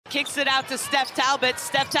Kicks it out to Steph Talbot.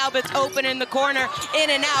 Steph Talbot's open in the corner, in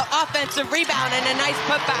and out, offensive rebound, and a nice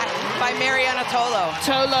putback by Mariana Tolo.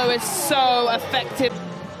 Tolo is so effective.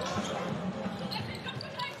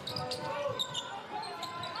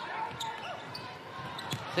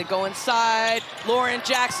 They go inside. Lauren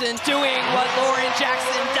Jackson doing what Lauren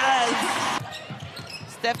Jackson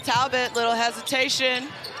does. Steph Talbot, little hesitation.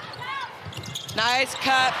 Nice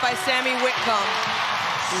cut by Sammy Whitcomb.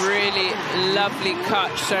 Really lovely cut,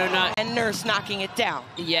 Shona. And Nurse knocking it down.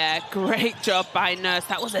 Yeah, great job by Nurse.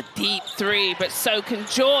 That was a deep three, but so can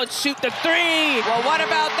George shoot the three. Well, what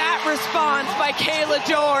about that response by Kayla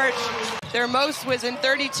George? Their most was in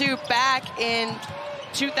 32 back in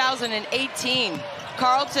 2018.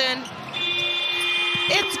 Carlton,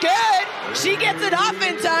 it's good. She gets it off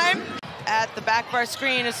in time. At the back of our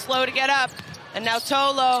screen is slow to get up. And now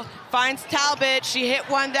Tolo finds Talbot. She hit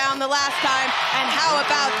one down the last time. And how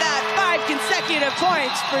about that? 5 consecutive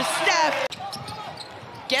points for Steph.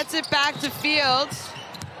 Gets it back to Fields,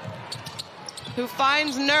 who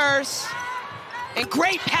finds Nurse. And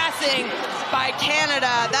great passing by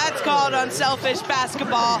Canada. That's called unselfish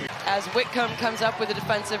basketball. As Whitcomb comes up with a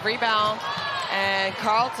defensive rebound. And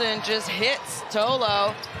Carlton just hits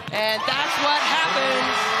Tolo. And that's what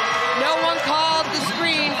happens. No one called the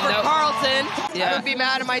screen for Carlton. I would be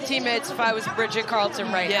mad at my teammates if I was Bridget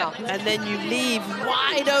Carlton right now. And then you leave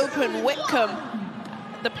wide open Whitcomb,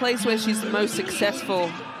 the place where she's the most successful.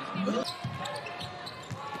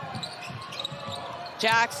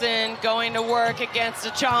 Jackson going to work against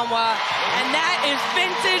Achonwa. And that is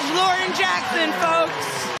vintage Lauren Jackson,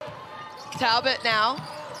 folks. Talbot now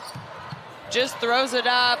just throws it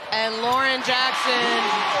up, and Lauren Jackson,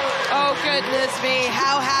 oh goodness me,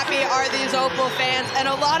 how happy are these Opal fans and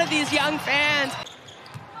a lot of these young fans.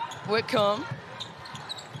 Whitcomb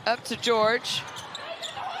up to George.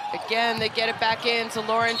 Again, they get it back in to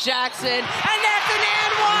Lauren Jackson, and that's an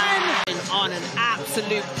and one! On an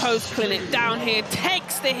absolute post clinic down here,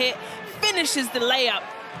 takes the hit, finishes the layup,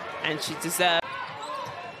 and she deserves.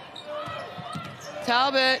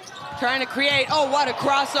 Talbot trying to create, oh, what a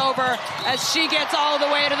crossover as she gets all the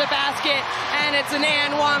way to the basket, and it's an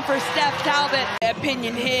and one for Steph Talbot.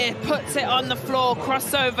 Opinion here, puts it on the floor,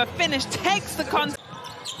 crossover, finish, takes the con.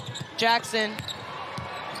 Jackson.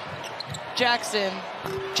 Jackson.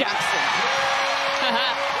 Jackson.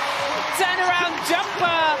 Turnaround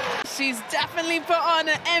jumper. She's definitely put on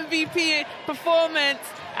an MVP performance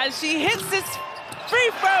as she hits this free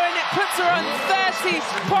throw and it puts her on 30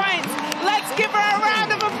 points. Let's give her a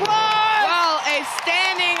round of applause. Well, a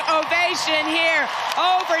standing ovation here.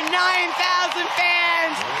 Over 9,000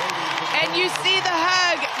 fans. And you see the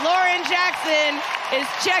hug. Lauren Jackson is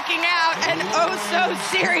checking out and oh so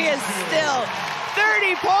serious still.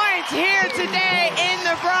 30 points here today in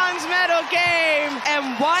the bronze medal game.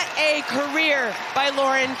 And what a career by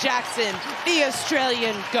Lauren Jackson, the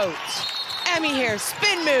Australian GOAT. Emmy here,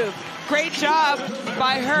 spin move. Great job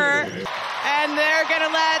by her. And they're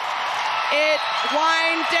gonna let it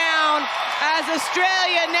wind down as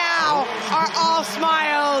Australia now are all smiles.